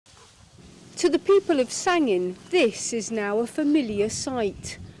To the people of Sangin, this is now a familiar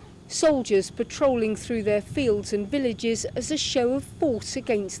sight. Soldiers patrolling through their fields and villages as a show of force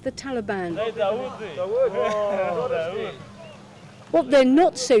against the Taliban. What they're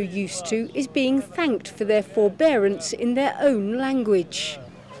not so used to is being thanked for their forbearance in their own language.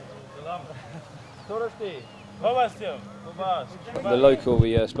 The local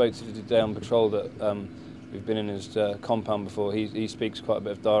we spoke to today on patrol that we've been in his compound before, he speaks quite a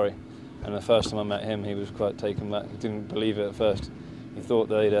bit of Dari, and the first time I met him he was quite taken back. He didn't believe it at first. He thought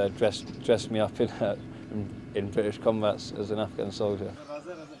they'd dressed me up in British combats as an Afghan soldier.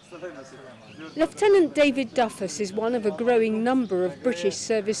 Lieutenant David Duffus is one of a growing number of British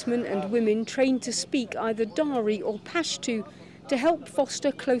servicemen and women trained to speak either Dari or Pashto to help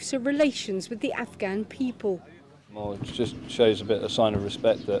foster closer relations with the Afghan people. Well, it just shows a sign of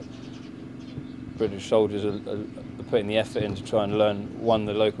respect that British soldiers are putting the effort in to try and learn, one,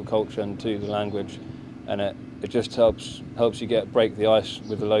 the local culture, and two, the language, and it just helps you break the ice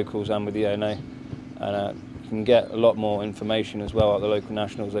with the locals and with the ANA, and you can get a lot more information as well at the local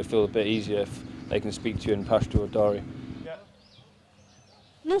nationals. They feel a bit easier if they can speak to you in Pashto or Dari.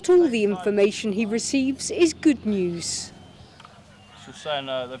 Not all the information he receives is good news. Just saying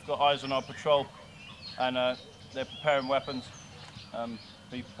they've got eyes on our patrol and they're preparing weapons.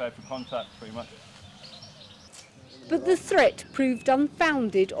 Be prepared for contact, pretty much. But the threat proved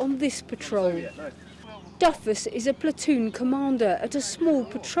unfounded on this patrol. Duffus is a platoon commander at a small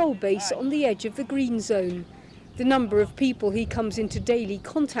patrol base on the edge of the green zone. The number of people he comes into daily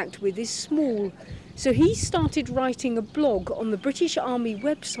contact with is small, so he started writing a blog on the British Army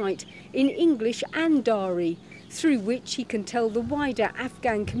website in English and Dari, through which he can tell the wider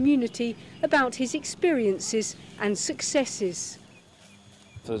Afghan community about his experiences and successes.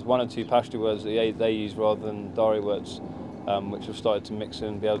 There's one or two Pashto words that they use rather than Dari words, which have started to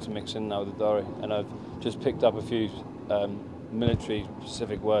be able to mix in now with the Dari. And I've just picked up a few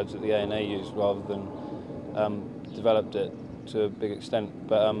military-specific words that the ANA use rather than developed it to a big extent.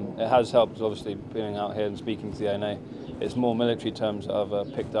 But it has helped, obviously, being out here and speaking to the ANA. It's more military terms that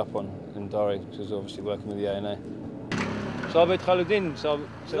I've picked up on in Dari, because obviously working with the ANA. Sabit Khaludin,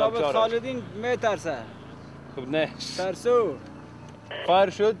 Khaludin metarsa. Khub ne. Tarsu.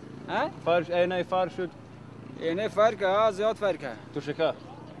 Fire should. Ha? Fire ANA fire should. ANA fire ka, ziyad fire ka. Tushaka.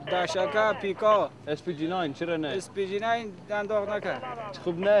 Dashaka pika. SPG9 چرا نه؟ SPG9 دنداغ نکه.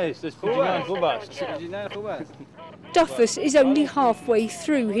 خوب نیست. SPG9 خوب است. SPG9 خوب است. Duffus is only halfway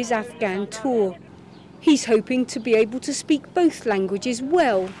through his Afghan tour. He's hoping to be able to speak both languages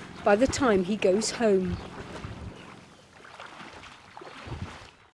well by the time he goes home.